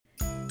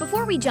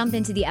Before we jump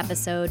into the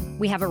episode,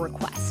 we have a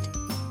request.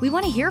 We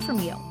want to hear from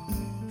you.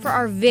 For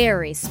our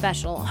very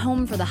special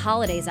Home for the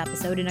Holidays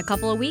episode in a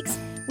couple of weeks,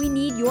 we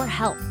need your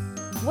help.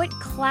 What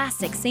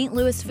classic St.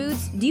 Louis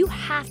foods do you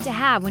have to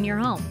have when you're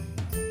home?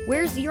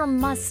 Where's your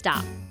must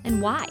stop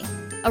and why?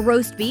 A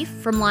roast beef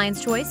from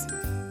Lion's Choice?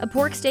 A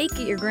pork steak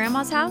at your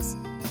grandma's house?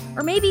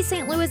 Or maybe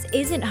St. Louis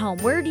isn't home.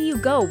 Where do you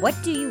go? What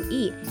do you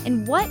eat?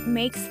 And what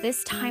makes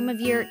this time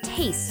of year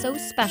taste so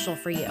special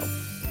for you?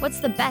 What's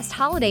the best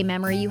holiday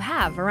memory you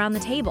have around the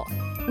table?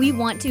 We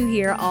want to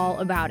hear all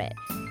about it.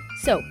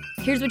 So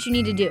here's what you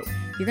need to do.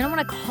 You're going to want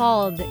to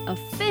call the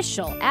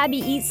official Abby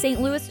Eats St.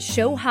 Louis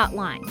show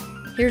hotline.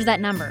 Here's that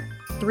number,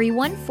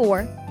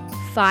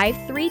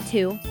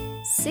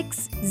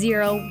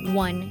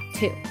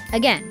 314-532-6012.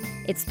 Again,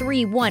 it's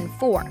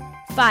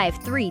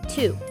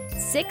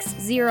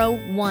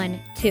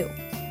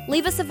 314-532-6012.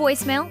 Leave us a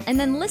voicemail and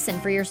then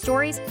listen for your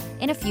stories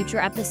in a future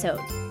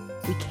episode.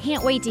 We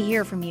can't wait to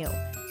hear from you.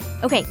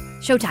 Okay,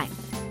 showtime.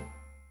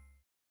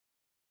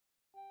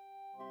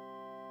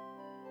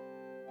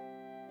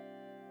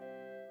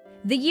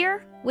 The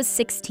year was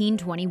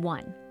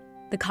 1621.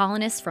 The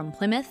colonists from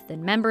Plymouth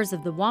and members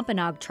of the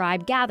Wampanoag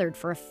tribe gathered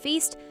for a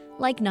feast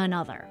like none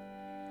other.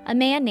 A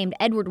man named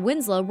Edward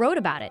Winslow wrote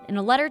about it in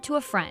a letter to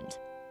a friend.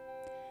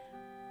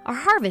 Our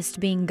harvest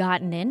being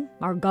gotten in,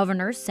 our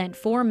governors sent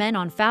 4 men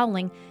on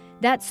fowling,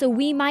 that so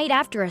we might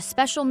after a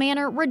special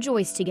manner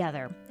rejoice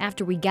together,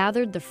 after we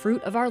gathered the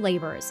fruit of our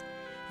labors.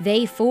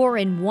 They 4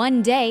 in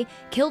one day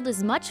killed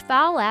as much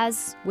fowl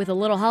as, with a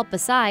little help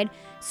beside,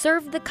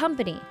 served the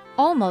company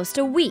almost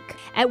a week,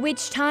 at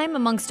which time,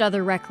 amongst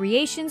other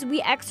recreations,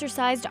 we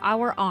exercised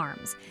our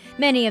arms,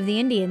 many of the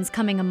Indians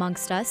coming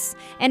amongst us,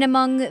 and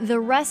among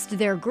the rest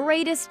their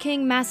greatest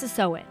king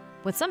Massasoit,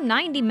 with some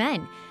 90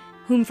 men,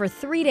 whom for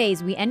 3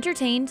 days we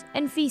entertained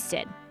and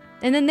feasted.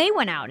 And then they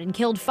went out and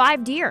killed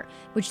 5 deer,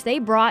 which they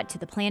brought to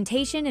the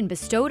plantation and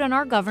bestowed on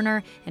our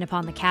governor and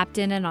upon the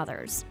captain and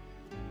others.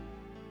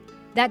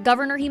 That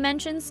governor he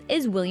mentions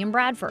is William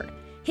Bradford.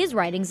 His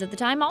writings at the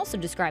time also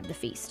describe the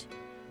feast.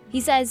 He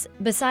says,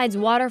 besides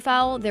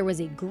waterfowl, there was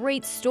a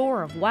great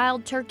store of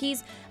wild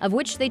turkeys, of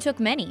which they took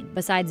many,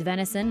 besides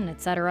venison,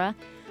 etc.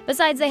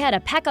 Besides, they had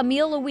a peck a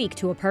meal a week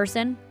to a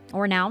person,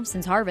 or now,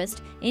 since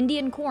harvest,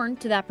 Indian corn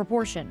to that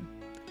proportion.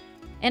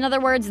 In other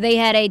words, they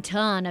had a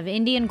ton of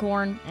Indian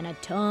corn and a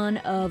ton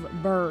of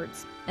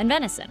birds, and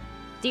venison,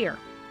 deer.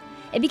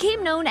 It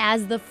became known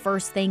as the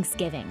First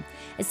Thanksgiving,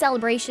 a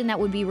celebration that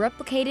would be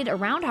replicated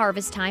around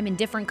harvest time in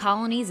different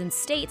colonies and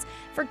states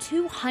for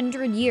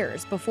 200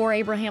 years before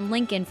Abraham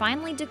Lincoln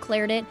finally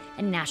declared it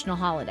a national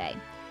holiday.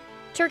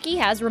 Turkey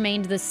has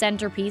remained the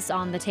centerpiece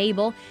on the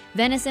table,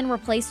 venison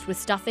replaced with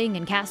stuffing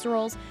and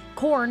casseroles,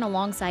 corn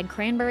alongside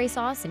cranberry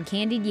sauce and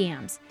candied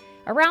yams.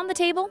 Around the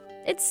table,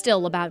 it's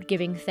still about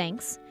giving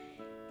thanks.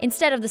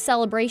 Instead of the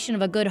celebration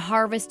of a good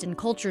harvest and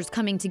cultures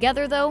coming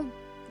together, though,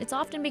 it's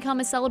often become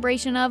a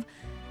celebration of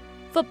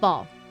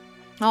football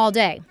all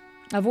day,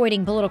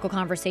 avoiding political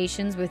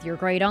conversations with your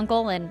great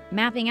uncle and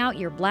mapping out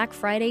your Black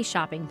Friday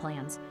shopping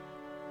plans.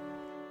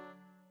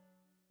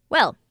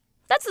 Well,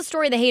 that's the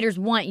story the haters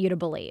want you to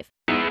believe.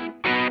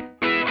 But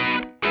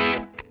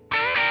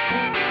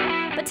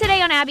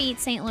today on Abby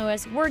Eats St.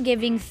 Louis, we're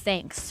giving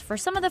thanks for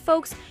some of the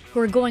folks who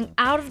are going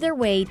out of their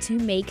way to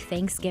make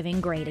Thanksgiving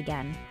great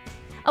again.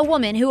 A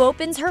woman who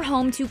opens her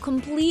home to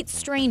complete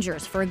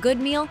strangers for a good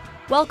meal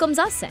welcomes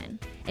us in,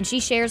 and she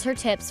shares her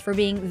tips for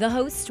being the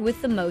host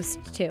with the most,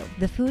 too.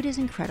 The food is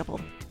incredible,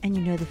 and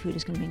you know the food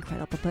is going to be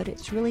incredible, but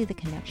it's really the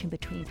connection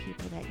between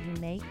people that you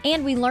make.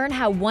 And we learn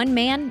how one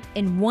man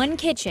in one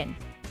kitchen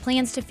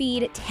plans to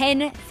feed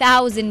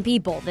 10,000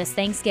 people this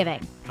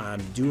Thanksgiving.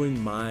 I'm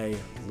doing my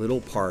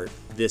little part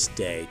this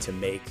day to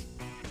make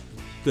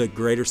the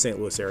greater St.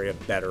 Louis area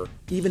better,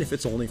 even if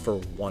it's only for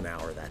 1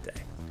 hour that day.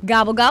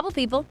 Gobble, gobble,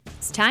 people.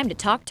 It's time to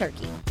talk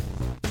turkey.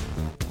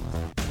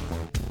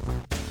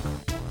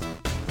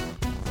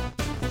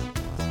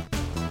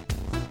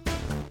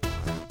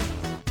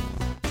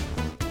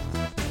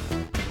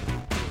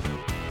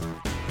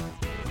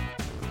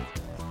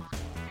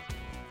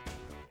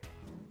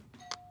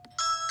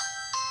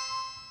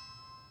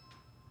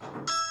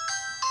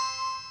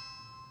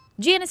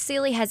 Janice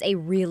Seeley has a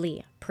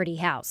really pretty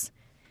house.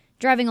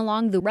 Driving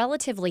along the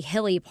relatively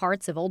hilly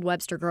parts of Old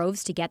Webster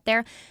Groves to get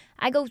there,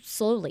 I go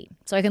slowly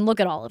so I can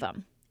look at all of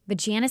them. But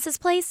Janice's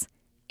place?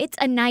 It's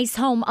a nice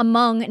home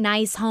among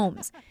nice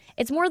homes.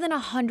 It's more than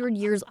 100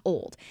 years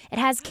old. It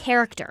has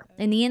character,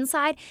 and the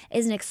inside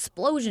is an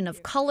explosion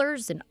of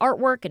colors and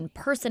artwork and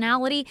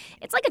personality.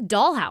 It's like a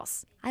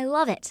dollhouse. I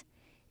love it.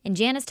 And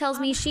Janice tells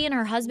me she and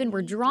her husband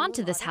were drawn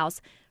to this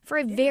house for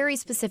a very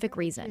specific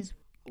reason.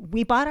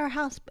 We bought our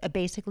house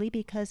basically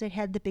because it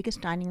had the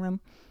biggest dining room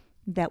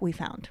that we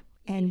found.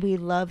 And we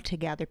love to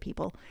gather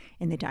people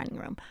in the dining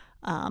room.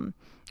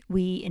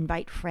 We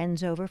invite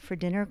friends over for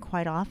dinner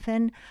quite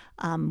often.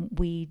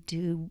 We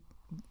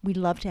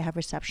love to have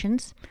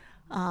receptions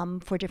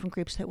for different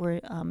groups that we're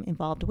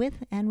involved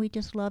with, and we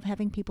just love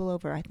having people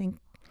over. I think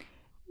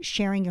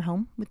sharing your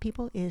home with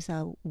people is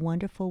a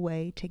wonderful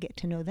way to get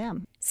to know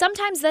them.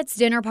 Sometimes that's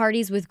dinner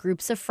parties with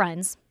groups of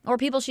friends or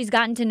people she's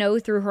gotten to know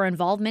through her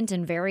involvement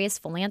in various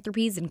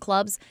philanthropies and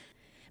clubs.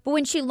 But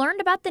when she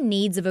learned about the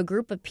needs of a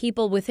group of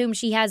people with whom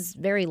she has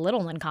very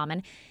little in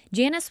common,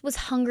 Janice was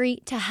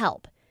hungry to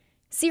help.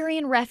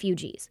 Syrian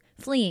refugees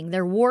fleeing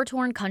their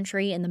war-torn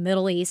country in the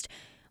Middle East,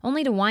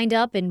 only to wind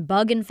up in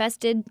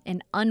bug-infested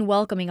and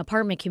unwelcoming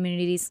apartment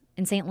communities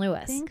in St.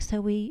 Louis.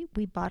 So we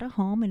bought a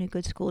home in a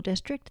good school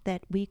district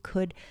that we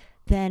could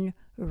then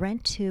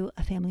rent to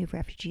a family of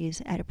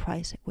refugees at a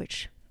price at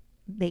which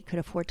they could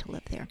afford to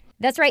live there.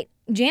 That's right.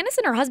 Janice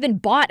and her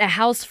husband bought a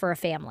house for a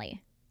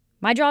family.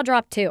 My jaw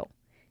dropped too.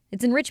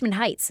 It's in Richmond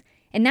Heights.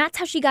 And that's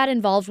how she got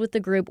involved with the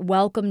group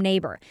Welcome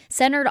Neighbor,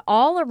 centered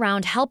all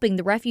around helping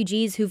the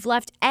refugees who've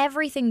left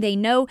everything they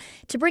know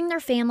to bring their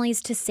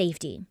families to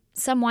safety,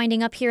 some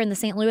winding up here in the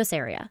St. Louis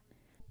area.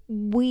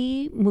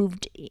 We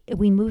moved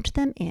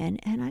them in,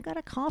 and I got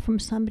a call from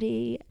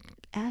somebody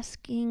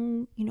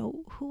asking,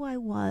 who I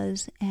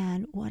was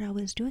and what I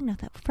was doing. I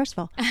thought, first of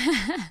all,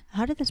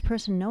 how did this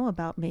person know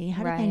about me?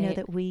 How did they know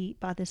that we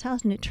bought this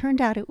house? And it turned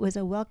out it was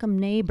a Welcome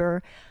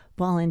Neighbor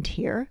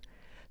volunteer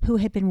who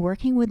had been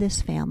working with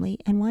this family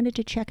and wanted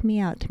to check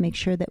me out to make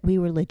sure that we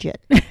were legit.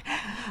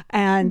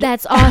 And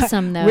that's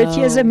awesome, though. Which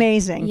is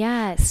amazing.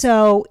 Yes.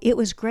 So it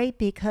was great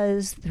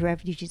because the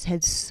refugees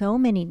had so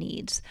many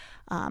needs.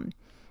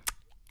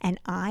 And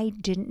I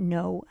didn't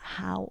know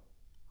how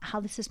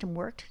the system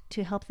worked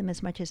to help them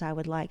as much as I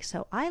would like.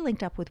 So I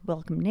linked up with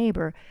Welcome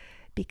Neighbor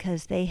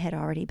because they had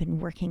already been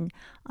working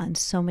on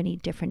so many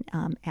different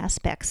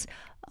aspects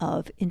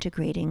of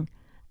integrating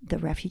the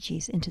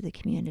refugees into the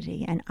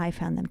community, and I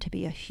found them to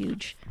be a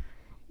huge,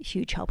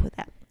 huge help with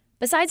that.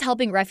 Besides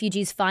helping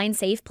refugees find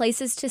safe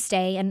places to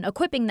stay and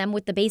equipping them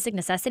with the basic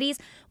necessities,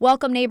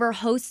 Welcome Neighbor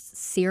hosts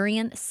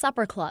Syrian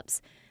supper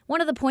clubs,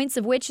 one of the points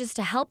of which is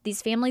to help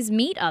these families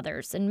meet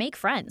others and make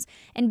friends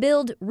and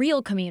build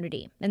real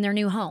community in their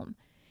new home.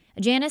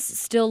 Janice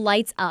still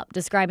lights up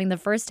describing the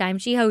first time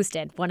she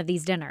hosted one of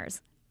these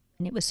dinners.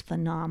 And it was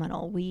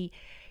phenomenal. We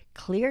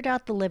cleared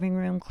out the living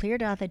room,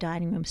 cleared out the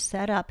dining room,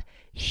 set up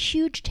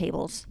huge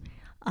tables,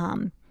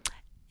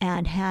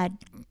 and had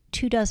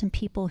 24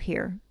 people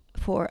here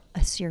for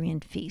a Syrian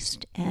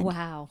feast. And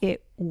wow.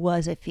 It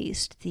was a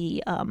feast.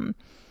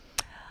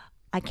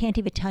 I can't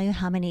even tell you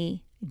how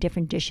many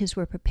different dishes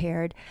were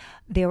prepared.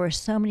 There were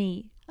so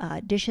many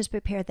dishes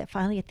prepared that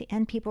finally at the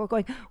end people were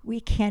going, we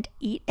can't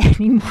eat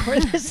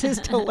anymore. This is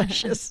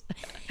delicious.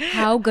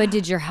 How good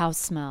did your house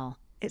smell?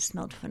 It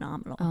smelled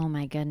phenomenal. Oh,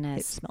 my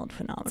goodness. It smelled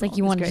phenomenal. It's like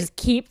you want to just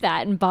keep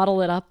that and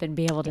bottle it up and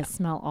be able to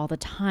smell all the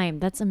time.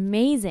 That's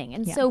amazing.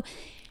 And so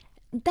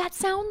that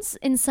sounds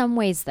in some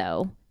ways,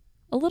 though,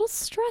 a little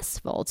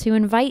stressful to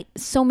invite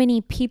so many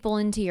people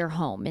into your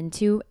home and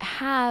to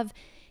have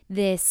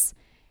this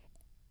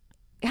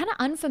kind of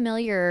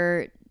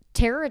unfamiliar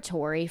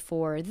territory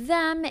for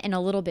them and a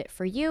little bit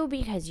for you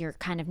because you're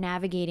kind of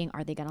navigating,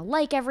 are they going to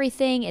like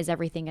everything? Is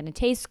everything going to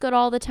taste good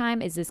all the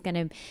time? Is this going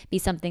to be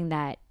something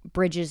that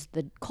bridges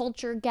the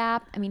culture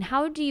gap? I mean,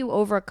 how do you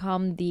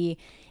overcome the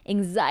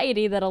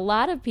anxiety that a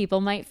lot of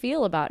people might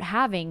feel about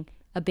having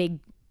a big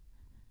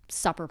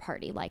supper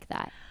party like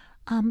that?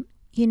 I'm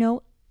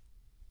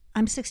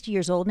 60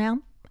 years old now,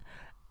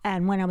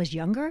 and when I was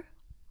younger,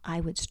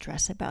 I would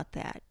stress about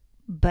that.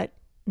 But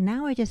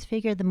now I just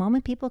figure the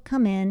moment people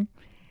come in,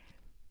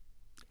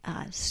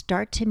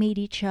 start to meet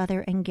each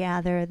other and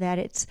gather,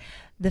 that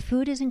the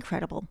food is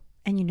incredible,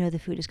 and the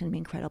food is going to be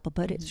incredible,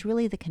 but it's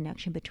really the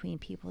connection between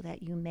people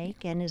that you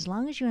make. And as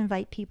long as you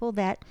invite people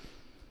that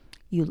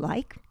you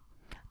like,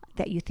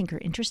 that you think are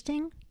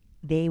interesting,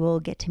 they will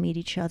get to meet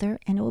each other,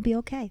 and it will be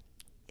okay.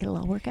 It'll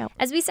all work out.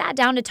 As we sat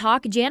down to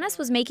talk, Janice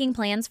was making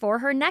plans for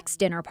her next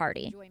dinner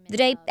party, the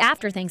day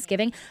after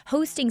Thanksgiving,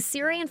 hosting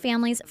Syrian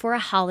families for a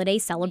holiday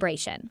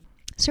celebration.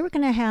 So we're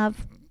going to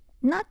have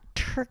not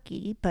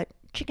turkey, but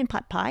chicken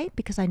pot pie,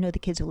 because I know the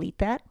kids will eat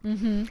that.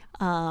 Mm-hmm.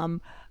 A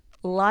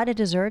lot of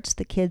desserts.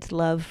 The kids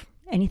love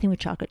anything with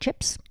chocolate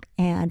chips,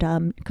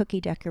 and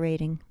cookie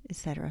decorating,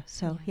 etc.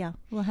 So yeah,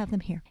 we'll have them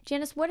here.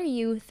 Janice, what are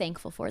you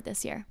thankful for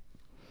this year?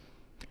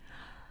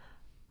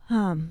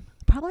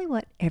 Probably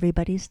what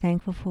everybody's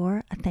thankful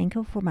for.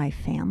 Thankful for my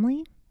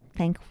family.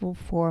 Thankful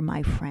for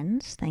my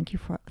friends.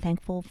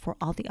 Thankful for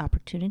all the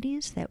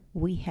opportunities that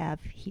we have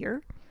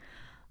here.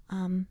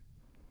 And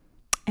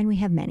we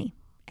have many.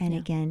 And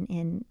again,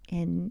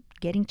 in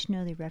getting to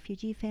know the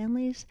refugee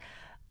families,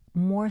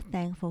 more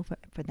thankful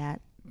for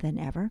that than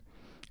ever.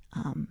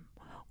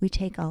 We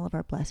take all of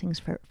our blessings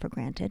for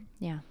granted,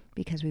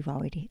 because we've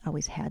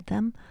always had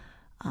them.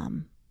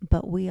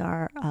 But we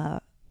are,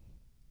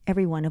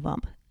 every one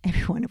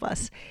of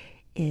us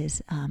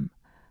is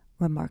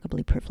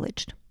remarkably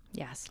privileged.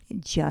 Yes.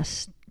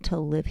 Just to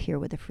live here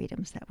with the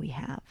freedoms that we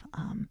have,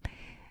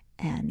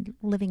 and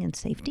living in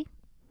safety,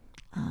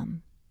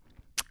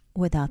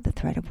 without the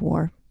threat of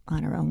war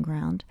on our own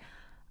ground.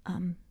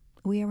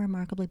 We are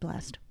remarkably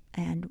blessed,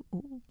 and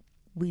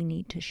we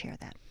need to share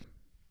that.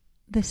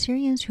 the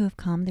Syrians who have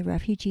come, the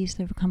refugees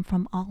that have come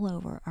from all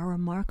over, are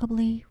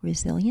remarkably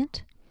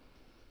resilient.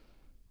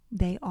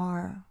 They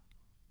are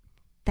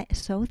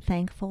so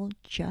thankful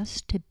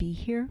just to be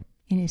here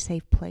in a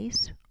safe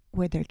place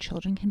where their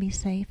children can be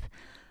safe.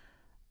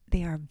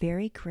 They are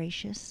very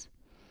gracious.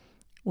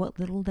 What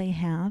little they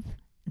have,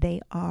 they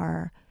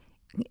are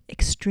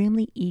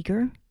extremely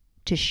eager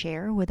to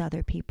share with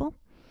other people.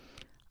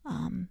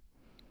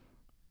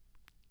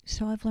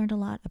 So I've learned a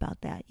lot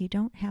about that. You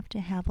don't have to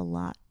have a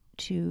lot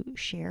to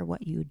share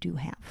what you do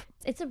have.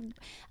 It's an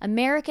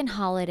American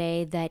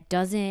holiday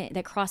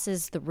that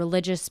crosses the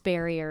religious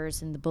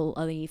barriers and the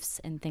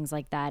beliefs and things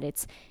like that.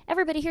 It's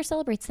everybody here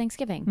celebrates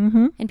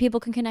Thanksgiving, and people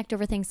can connect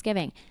over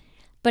Thanksgiving.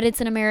 But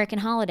it's an American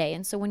holiday,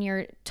 and so when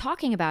you're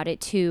talking about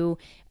it to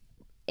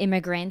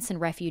immigrants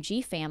and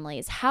refugee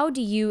families, how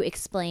do you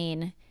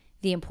explain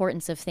the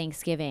importance of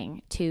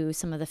Thanksgiving to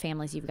some of the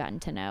families you've gotten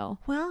to know?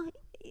 Well,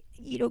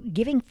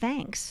 giving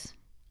thanks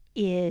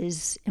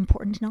is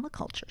important in all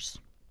cultures.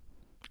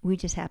 We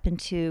just happen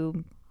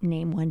to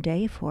name one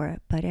day for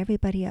it, but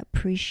everybody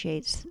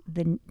appreciates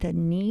the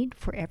need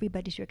for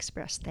everybody to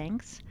express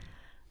thanks,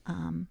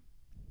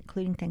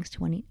 including thanks to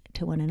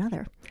one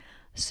another.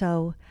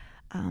 So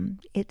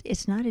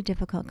it's not a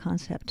difficult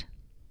concept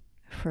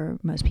for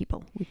most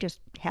people. We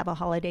just have a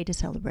holiday to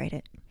celebrate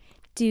it.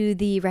 Do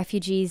the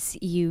refugees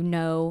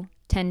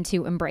tend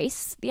to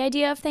embrace the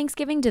idea of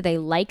Thanksgiving? Do they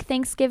like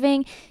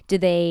Thanksgiving?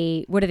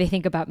 What do they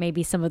think about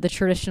maybe some of the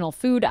traditional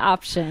food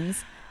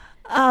options?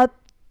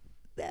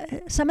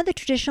 Some of the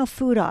traditional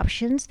food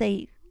options,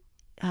 they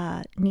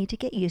need to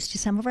get used to.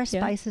 Some of our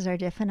spices are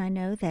different. I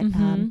know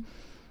that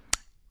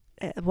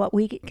what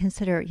we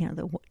consider,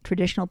 the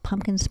traditional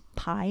pumpkin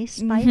pie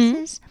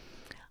spices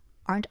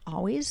aren't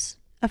always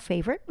a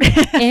favorite.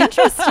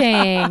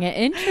 Interesting.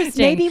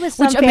 Maybe with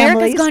some families,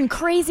 America's gone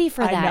crazy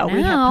for that now.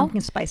 We have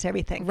pumpkin spice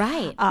everything.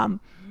 Right.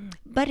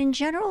 But in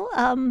general,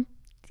 and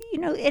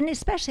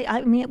especially,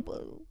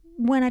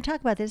 when I talk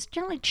about this,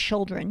 generally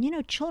children,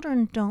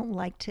 children don't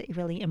like to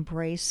really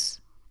embrace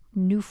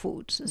new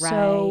foods. Right.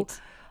 So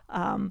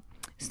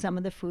some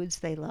of the foods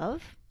they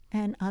love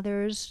and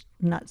others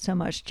not so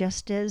much,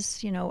 just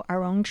as,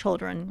 our own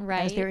children,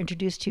 as they're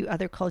introduced to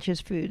other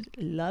cultures' food,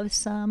 love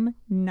some,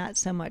 not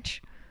so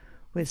much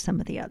with some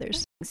of the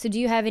others. So do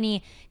you have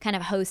any kind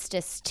of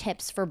hostess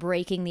tips for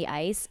breaking the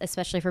ice,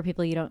 especially for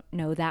people you don't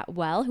know that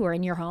well who are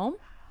in your home?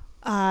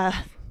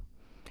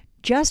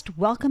 Just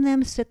welcome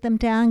them, sit them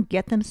down,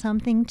 get them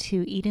something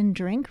to eat and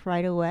drink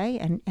right away,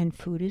 and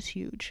food is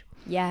huge.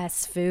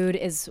 Yes, food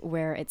is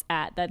where it's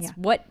at. That's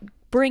what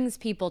brings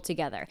people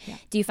together. Yeah.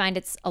 Do you find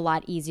it's a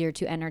lot easier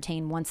to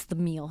entertain once the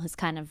meal has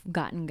kind of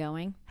gotten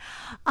going?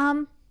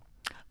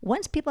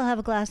 Once people have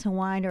a glass of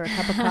wine or a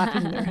cup of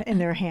coffee in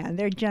their hand,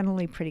 they're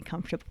generally pretty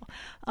comfortable.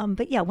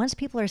 But once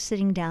people are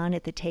sitting down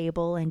at the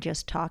table and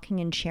just talking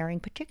and sharing,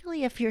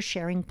 particularly if you're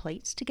sharing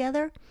plates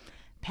together,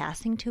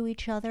 passing to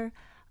each other,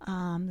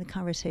 the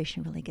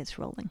conversation really gets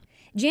rolling.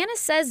 Janice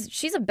says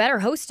she's a better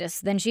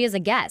hostess than she is a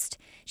guest.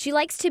 She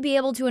likes to be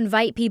able to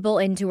invite people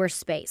into her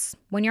space.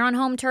 When you're on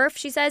home turf,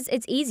 she says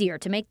it's easier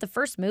to make the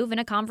first move in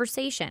a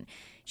conversation.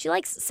 She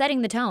likes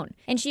setting the tone,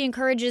 and she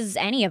encourages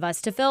any of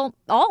us to fill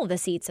all the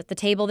seats at the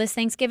table this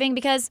Thanksgiving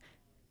because,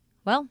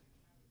 well,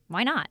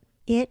 why not?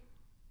 It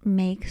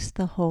makes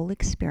the whole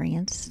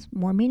experience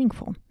more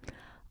meaningful.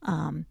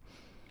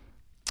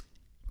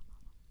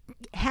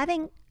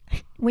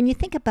 When you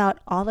think about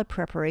all the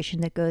preparation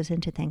that goes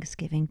into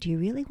Thanksgiving, do you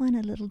really want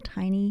a little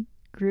tiny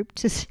group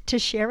to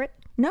share it?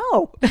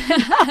 No.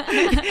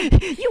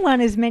 You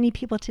want as many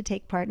people to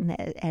take part in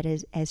that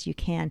as you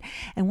can.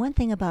 And one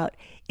thing about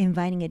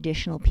inviting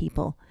additional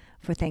people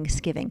for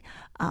Thanksgiving,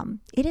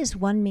 it is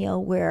one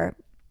meal where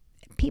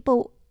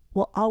people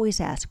will always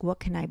ask, what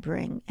can I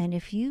bring? And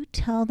if you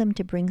tell them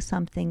to bring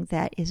something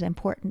that is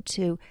important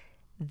to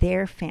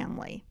their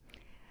family,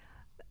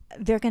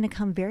 they're going to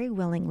come very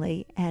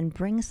willingly and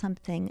bring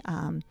something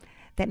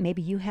that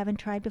maybe you haven't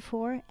tried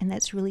before, and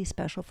that's really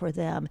special for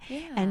them.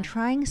 Yeah. And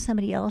trying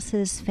somebody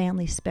else's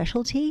family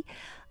specialty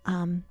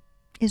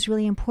is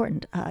really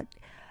important.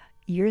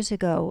 Years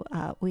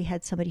ago, we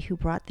had somebody who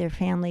brought their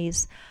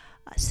family's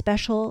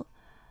special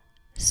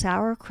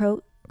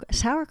sauerkraut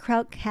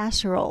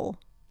casserole.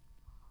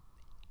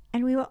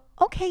 And we were,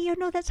 okay,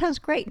 that sounds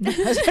great. My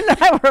husband and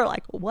I were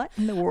like, what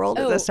in the world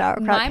is a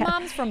sauerkraut? My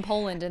mom's from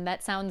Poland, and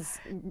that sounds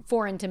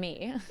foreign to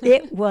me.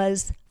 It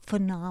was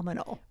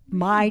phenomenal.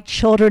 My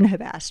children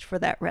have asked for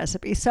that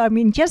recipe. So,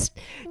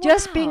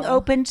 just being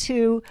open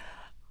to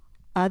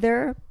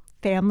other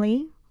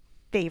family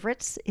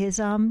favorites is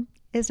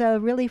a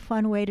really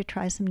fun way to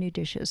try some new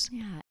dishes.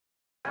 Yeah.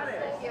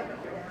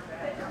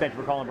 Thank you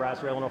for calling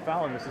Brasserie Eleanor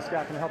Fallon. This is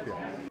Scott. Can I help you?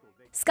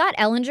 Scott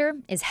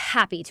Ellinger is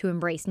happy to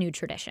embrace new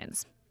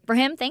traditions. For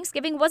him,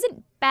 Thanksgiving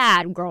wasn't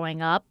bad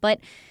growing up,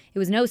 but it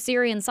was no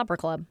Syrian supper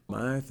club.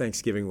 My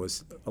Thanksgiving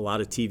was a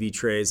lot of TV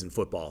trays and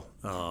football.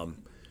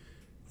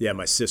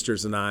 My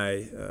sisters and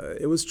I,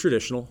 it was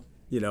traditional,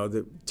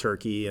 the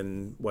turkey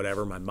and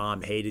whatever. My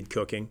mom hated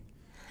cooking,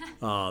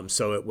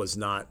 so it was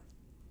not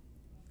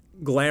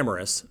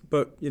glamorous,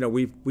 but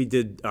we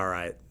did all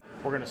right.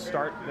 We're going to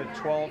start the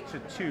 12 to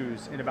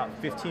 2s in about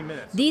 15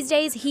 minutes. These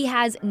days, he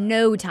has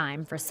no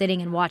time for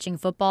sitting and watching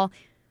football,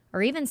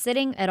 or even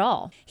sitting at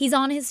all. He's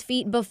on his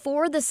feet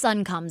before the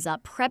sun comes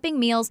up, prepping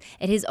meals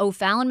at his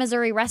O'Fallon,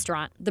 Missouri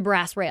restaurant, the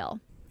Brass Rail.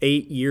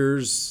 8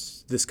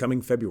 years this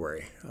coming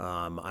February,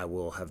 I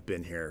will have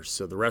been here.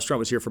 So the restaurant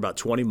was here for about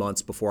 20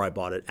 months before I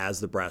bought it as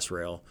the Brass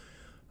Rail.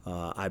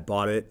 I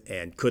bought it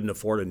and couldn't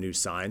afford a new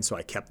sign, so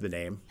I kept the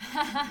name.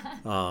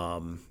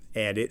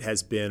 And it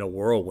has been a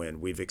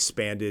whirlwind. We've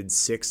expanded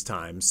 6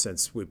 times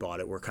since we bought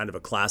it. We're kind of a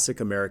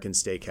classic American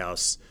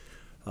steakhouse,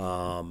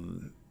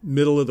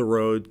 middle of the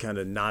road, kind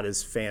of not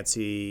as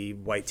fancy,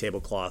 white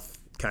tablecloth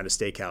kind of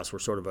steakhouse. We're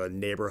sort of a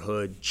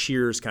neighborhood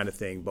Cheers kind of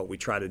thing, but we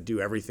try to do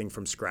everything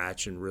from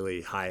scratch and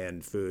really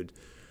high-end food.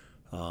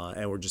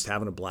 And we're just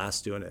having a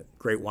blast doing it.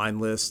 Great wine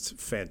list,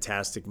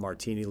 fantastic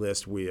martini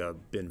list. We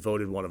have been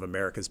voted one of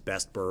America's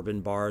best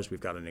bourbon bars. We've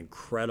got an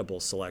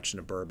incredible selection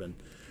of bourbon.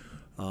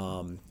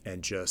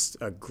 And just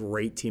a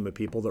great team of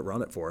people that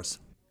run it for us.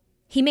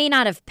 He may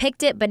not have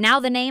picked it, but now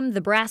the name,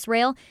 the Brass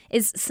Rail,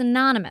 is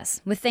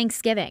synonymous with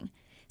Thanksgiving.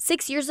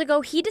 6 years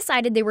ago, he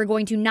decided they were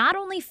going to not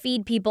only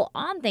feed people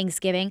on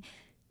Thanksgiving,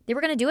 they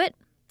were going to do it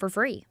for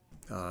free.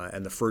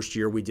 And the first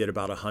year we did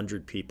about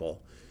 100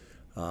 people.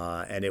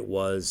 And it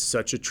was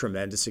such a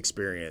tremendous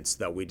experience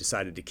that we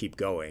decided to keep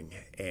going.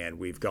 And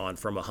we've gone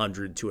from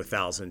 100 to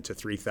 1,000 to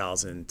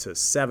 3,000 to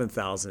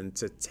 7,000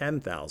 to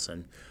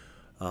 10,000.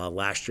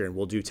 Last year, and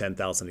we'll do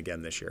 10,000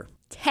 again this year.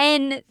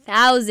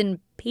 10,000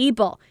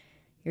 people.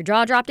 Your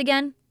jaw dropped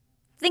again?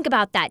 Think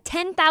about that.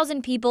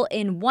 10,000 people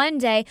in one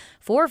day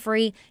for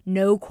free,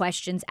 no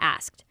questions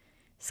asked.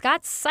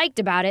 Scott's psyched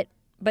about it,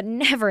 but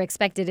never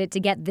expected it to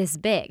get this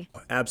big.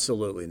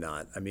 Absolutely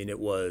not. I mean, it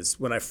was,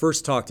 when I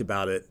first talked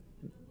about it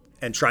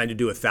and trying to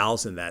do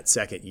 1,000 that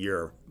second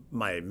year,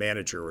 my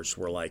managers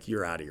were like,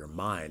 you're out of your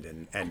mind.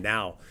 And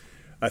now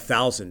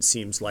 1,000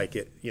 seems like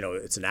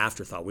it's an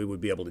afterthought. We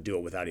would be able to do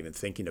it without even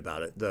thinking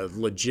about it. The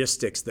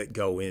logistics that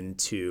go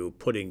into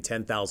putting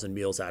 10,000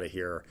 meals out of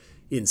here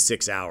in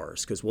 6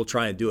 hours, because we'll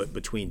try and do it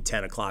between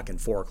 10 o'clock and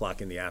 4 o'clock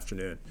in the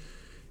afternoon,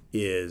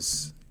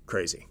 is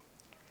crazy.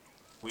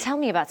 Tell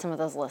me about some of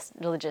those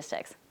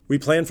logistics. We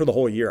plan for the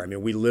whole year. I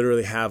mean, we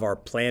literally have our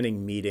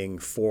planning meeting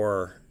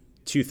for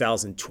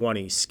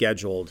 2020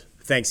 scheduled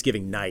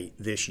Thanksgiving night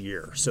this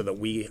year, so that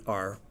we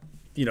are,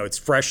 it's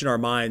fresh in our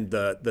mind,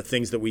 the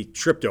things that we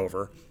tripped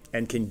over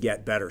and can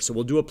get better. So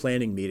we'll do a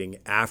planning meeting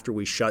after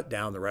we shut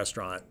down the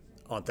restaurant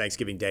on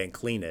Thanksgiving Day and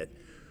clean it.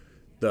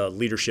 The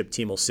leadership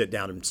team will sit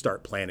down and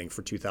start planning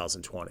for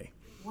 2020.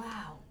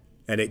 Wow.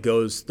 And it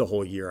goes the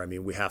whole year. I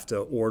mean, we have to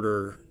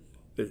order,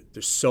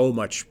 there's so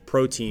much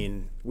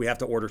protein. We have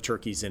to order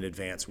turkeys in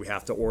advance. We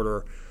have to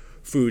order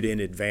food in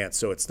advance,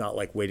 so it's not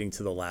like waiting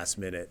to the last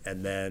minute.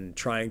 And then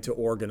trying to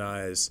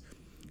organize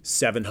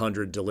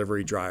 700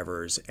 delivery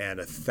drivers and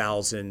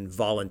 1,000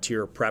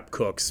 volunteer prep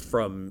cooks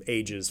from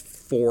ages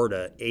 4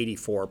 to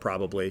 84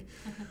 probably,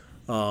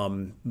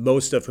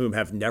 most of whom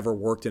have never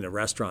worked in a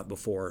restaurant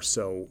before.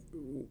 So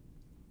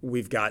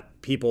we've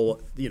got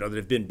people that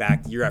have been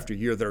back year after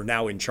year that are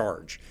now in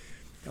charge,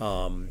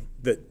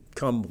 that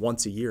come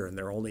once a year, and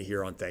they're only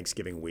here on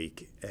Thanksgiving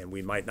week, and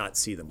we might not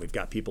see them. We've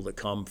got people that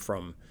come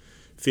from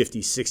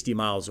 50, 60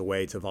 miles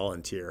away to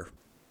volunteer.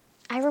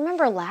 I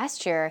remember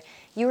last year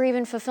you were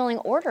even fulfilling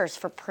orders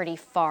for pretty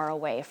far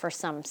away for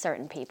some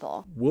certain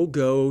people. We'll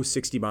go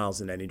 60 miles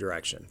in any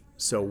direction.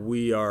 So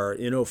we are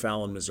in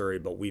O'Fallon, Missouri,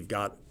 but we've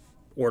got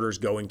orders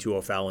going to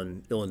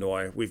O'Fallon,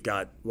 Illinois. We've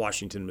got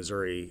Washington,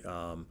 Missouri.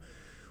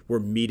 We're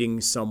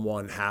meeting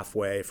someone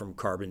halfway from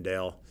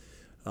Carbondale.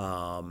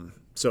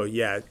 So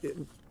yeah,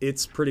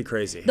 it's pretty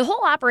crazy. The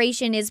whole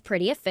operation is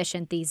pretty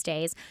efficient these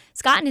days.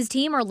 Scott and his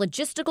team are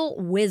logistical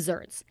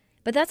wizards.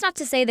 But that's not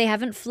to say they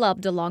haven't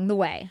flubbed along the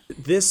way.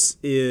 This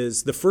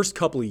is the first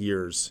couple of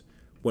years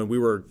when we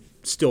were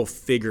still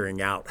figuring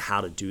out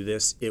how to do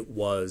this. It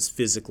was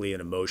physically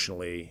and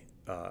emotionally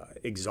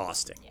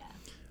exhausting.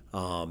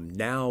 Yeah.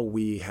 Now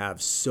we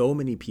have so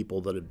many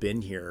people that have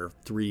been here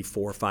 3,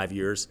 4, 5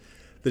 years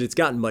that it's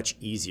gotten much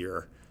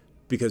easier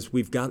because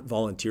we've got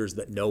volunteers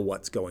that know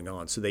what's going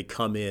on. So they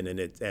come in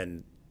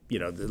and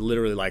they're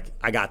literally like,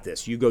 I got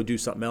this. You go do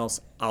something else.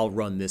 I'll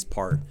run this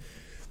part.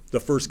 The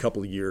first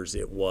couple of years,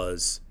 it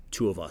was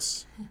 2 of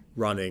us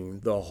running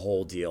the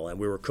whole deal, and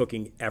we were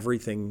cooking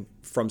everything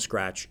from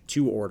scratch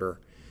to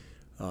order.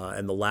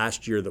 And the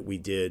last year that we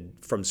did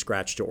from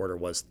scratch to order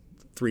was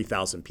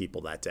 3,000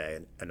 people that day.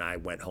 And I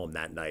went home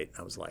that night.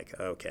 I was like,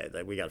 okay,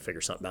 we got to figure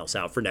something else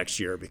out for next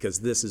year because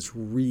this is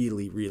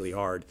really, really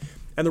hard.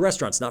 And the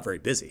restaurant's not very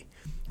busy,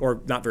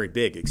 or not very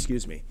big,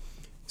 excuse me.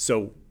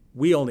 So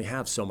we only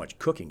have so much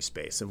cooking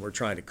space, and we're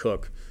trying to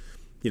cook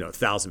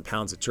 1,000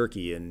 pounds of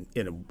turkey in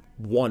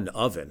one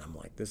oven. I'm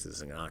like, this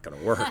is not going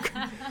to work.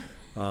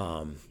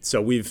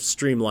 So we've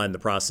streamlined the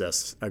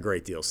process a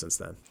great deal since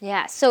then.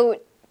 Yeah. So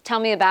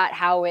tell me about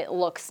how it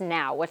looks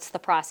now. What's the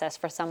process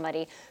for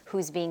somebody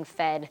who's being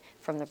fed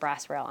from the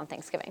Brass Rail on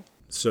Thanksgiving?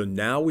 So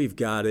now we've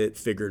got it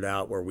figured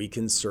out where we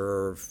can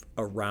serve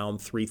around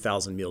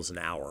 3,000 meals an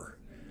hour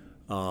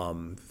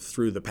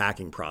through the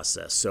packing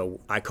process.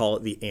 So I call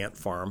it the ant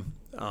farm.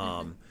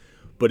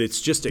 But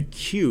it's just a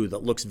queue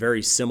that looks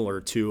very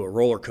similar to a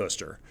roller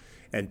coaster.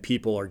 And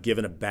people are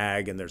given a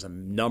bag, and there's a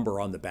number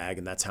on the bag,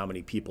 and that's how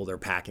many people they're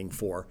packing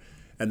for.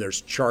 And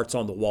there's charts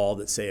on the wall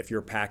that say if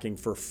you're packing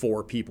for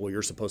 4 people,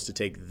 you're supposed to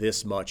take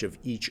this much of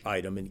each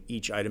item, and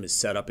each item is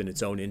set up in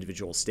its own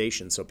individual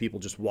station. So people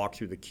just walk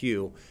through the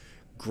queue,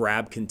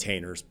 grab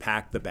containers,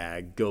 pack the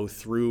bag, go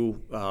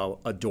through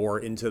a door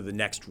into the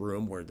next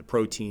room where the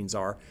proteins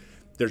are.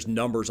 There's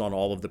numbers on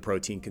all of the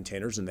protein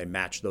containers, and they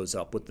match those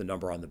up with the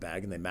number on the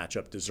bag, and they match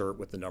up dessert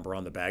with the number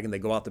on the bag, and they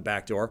go out the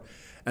back door,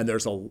 and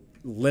there's a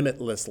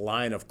limitless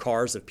line of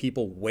cars of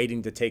people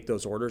waiting to take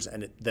those orders,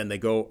 and then they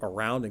go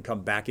around and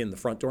come back in the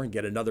front door and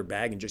get another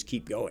bag and just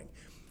keep going.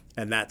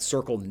 And that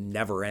circle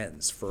never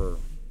ends for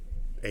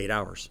 8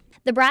 hours.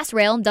 The Brass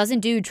Rail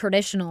doesn't do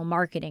traditional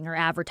marketing or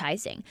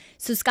advertising,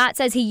 so Scott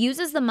says he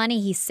uses the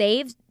money he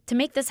saved to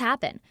make this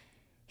happen.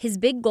 His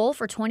big goal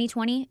for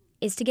 2020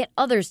 is to get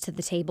others to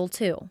the table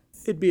too.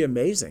 It'd be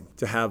amazing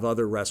to have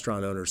other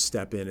restaurant owners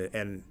step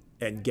in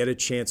and get a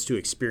chance to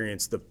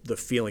experience the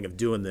feeling of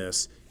doing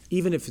this,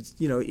 even if it's,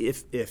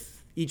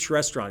 if each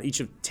restaurant,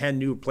 each of 10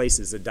 new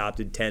places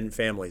adopted 10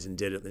 families and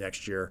did it the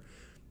next year,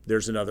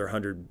 there's another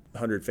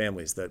 100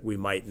 families that we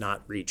might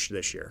not reach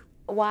this year.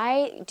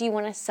 Why do you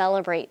want to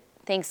celebrate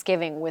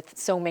Thanksgiving with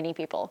so many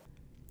people?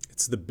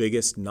 It's the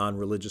biggest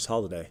non-religious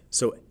holiday,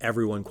 so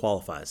everyone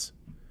qualifies.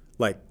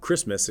 Like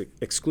Christmas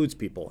excludes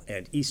people,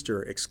 and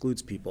Easter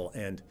excludes people,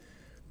 and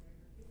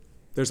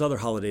there's other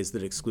holidays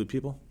that exclude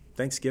people.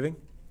 Thanksgiving,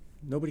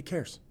 nobody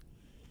cares.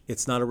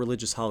 It's not a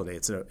religious holiday.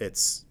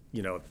 It's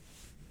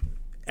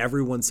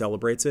everyone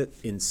celebrates it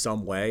in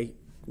some way.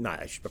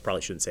 I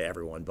probably shouldn't say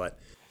everyone, but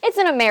It's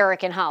an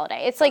American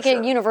holiday. It's like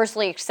a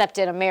universally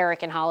accepted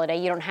American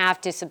holiday. You don't have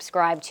to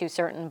subscribe to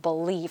certain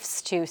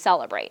beliefs to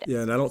celebrate it. Yeah,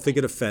 and I don't think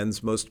it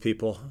offends most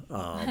people.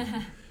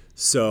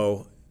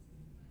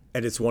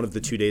 And it's one of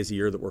the 2 days a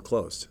year that we're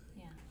closed.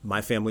 Yeah.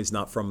 My family's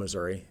not from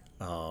Missouri.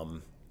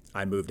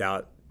 I moved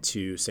out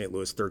to St.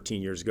 Louis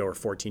 13 years ago or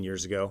 14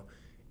 years ago,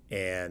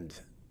 and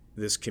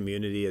this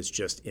community has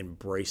just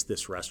embraced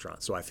this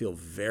restaurant. So I feel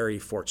very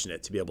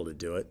fortunate to be able to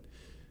do it.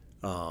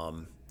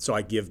 So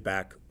I give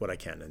back what I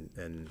can,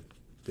 and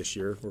this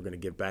year we're going to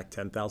give back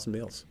 10,000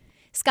 meals.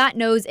 Scott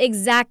knows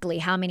exactly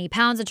how many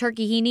pounds of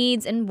turkey he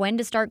needs and when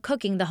to start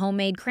cooking the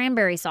homemade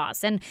cranberry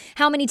sauce and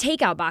how many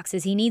takeout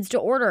boxes he needs to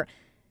order.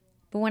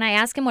 But when I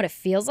ask him what it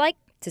feels like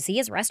to see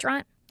his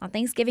restaurant on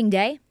Thanksgiving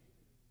Day,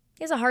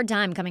 he has a hard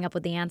time coming up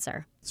with the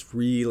answer. It's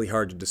really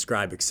hard to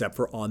describe except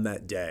for on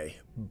that day,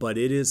 but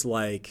it is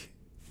like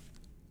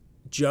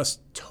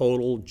just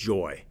total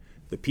joy.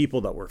 The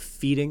people that we're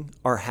feeding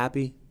are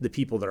happy. The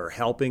people that are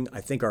helping, I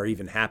think, are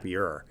even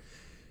happier.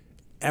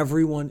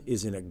 Everyone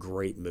is in a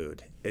great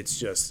mood. It's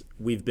just,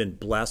 we've been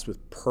blessed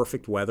with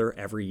perfect weather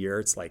every year.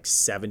 It's like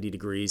 70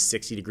 degrees,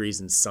 60 degrees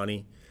and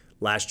sunny.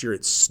 Last year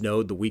it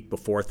snowed the week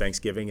before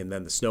Thanksgiving, and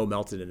then the snow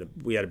melted and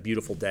we had a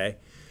beautiful day.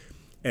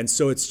 And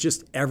so it's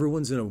just,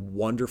 everyone's in a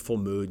wonderful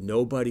mood.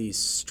 Nobody's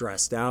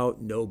stressed out.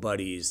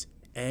 Nobody's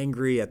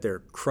angry at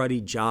their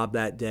cruddy job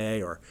that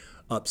day or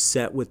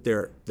upset with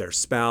their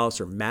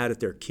spouse or mad at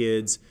their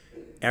kids.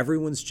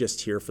 Everyone's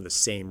just here for the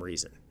same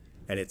reason,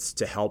 and it's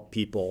to help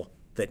people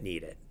that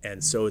need it.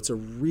 And so it's a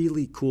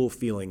really cool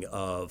feeling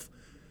of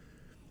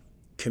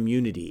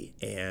community,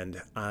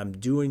 and I'm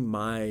doing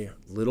my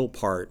little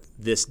part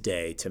this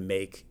day to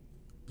make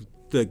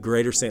the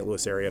greater St.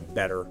 Louis area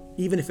better,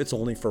 even if it's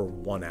only for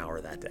 1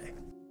 hour that day.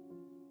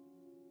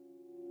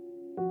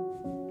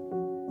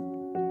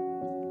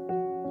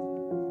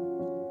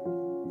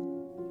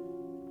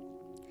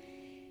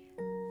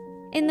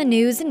 In the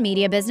news and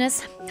media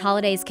business,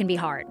 holidays can be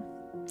hard.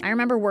 I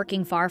remember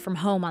working far from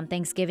home on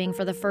Thanksgiving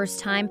for the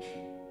first time,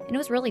 and it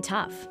was really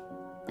tough.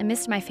 I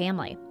missed my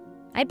family.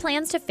 I had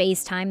plans to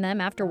FaceTime them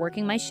after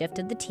working my shift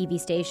at the TV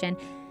station,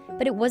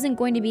 but it wasn't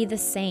going to be the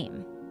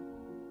same.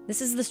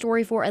 This is the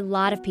story for a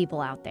lot of people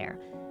out there.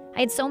 I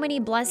had so many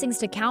blessings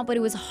to count, but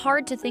it was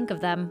hard to think of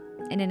them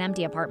in an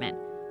empty apartment.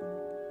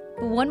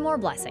 But one more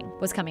blessing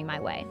was coming my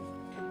way.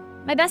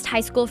 My best high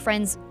school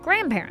friend's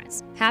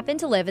grandparents happened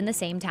to live in the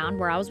same town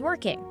where I was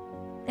working,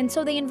 and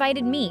so they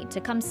invited me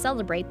to come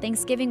celebrate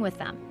Thanksgiving with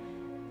them.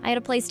 I had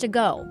a place to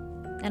go,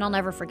 and I'll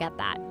never forget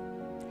that.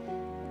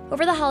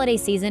 Over the holiday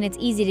season, it's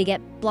easy to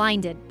get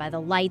blinded by the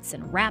lights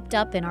and wrapped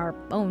up in our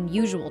own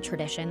usual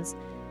traditions.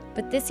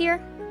 But this year,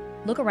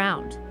 look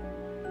around.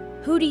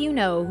 Who do you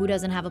know who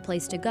doesn't have a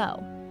place to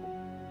go?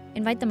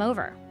 Invite them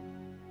over.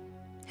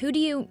 Who do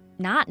you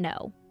not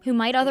know who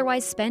might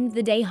otherwise spend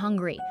the day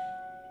hungry?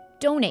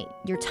 Donate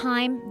your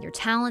time, your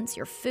talents,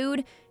 your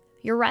food,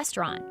 your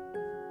restaurant.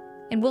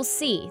 And we'll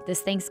see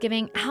this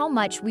Thanksgiving how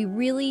much we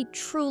really,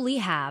 truly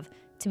have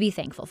to be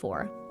thankful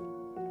for.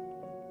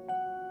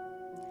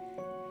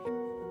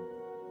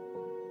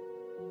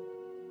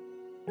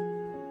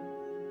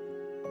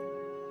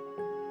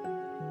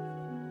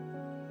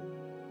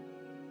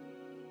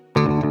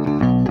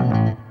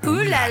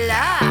 la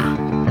la!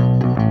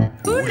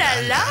 Ooh la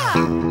la!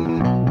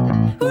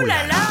 Ooh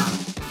la la!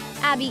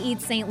 Abby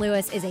Eats St.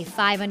 Louis is a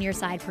Five on Your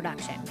Side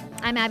production.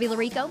 I'm Abby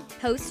Larico,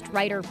 host,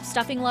 writer,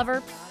 stuffing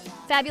lover.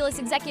 Fabulous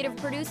executive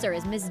producer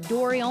is Miss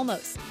Dory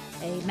Olmos,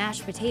 a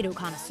mashed potato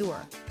connoisseur.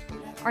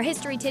 Our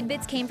history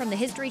tidbits came from the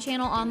History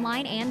Channel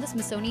Online and the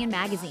Smithsonian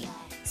Magazine.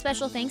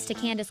 Special thanks to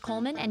Candace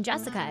Coleman and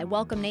Jessica at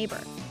Welcome Neighbor.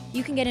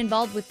 You can get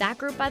involved with that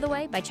group, by the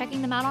way, by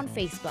checking them out on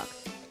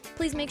Facebook.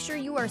 Please make sure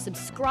you are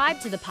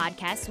subscribed to the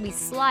podcast so we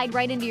slide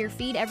right into your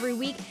feed every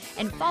week,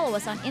 and follow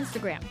us on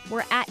Instagram.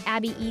 We're at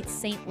Abby Eats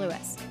St.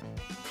 Louis.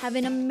 Have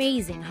an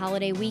amazing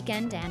holiday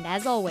weekend, and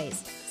as always,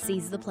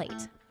 seize the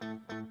plate.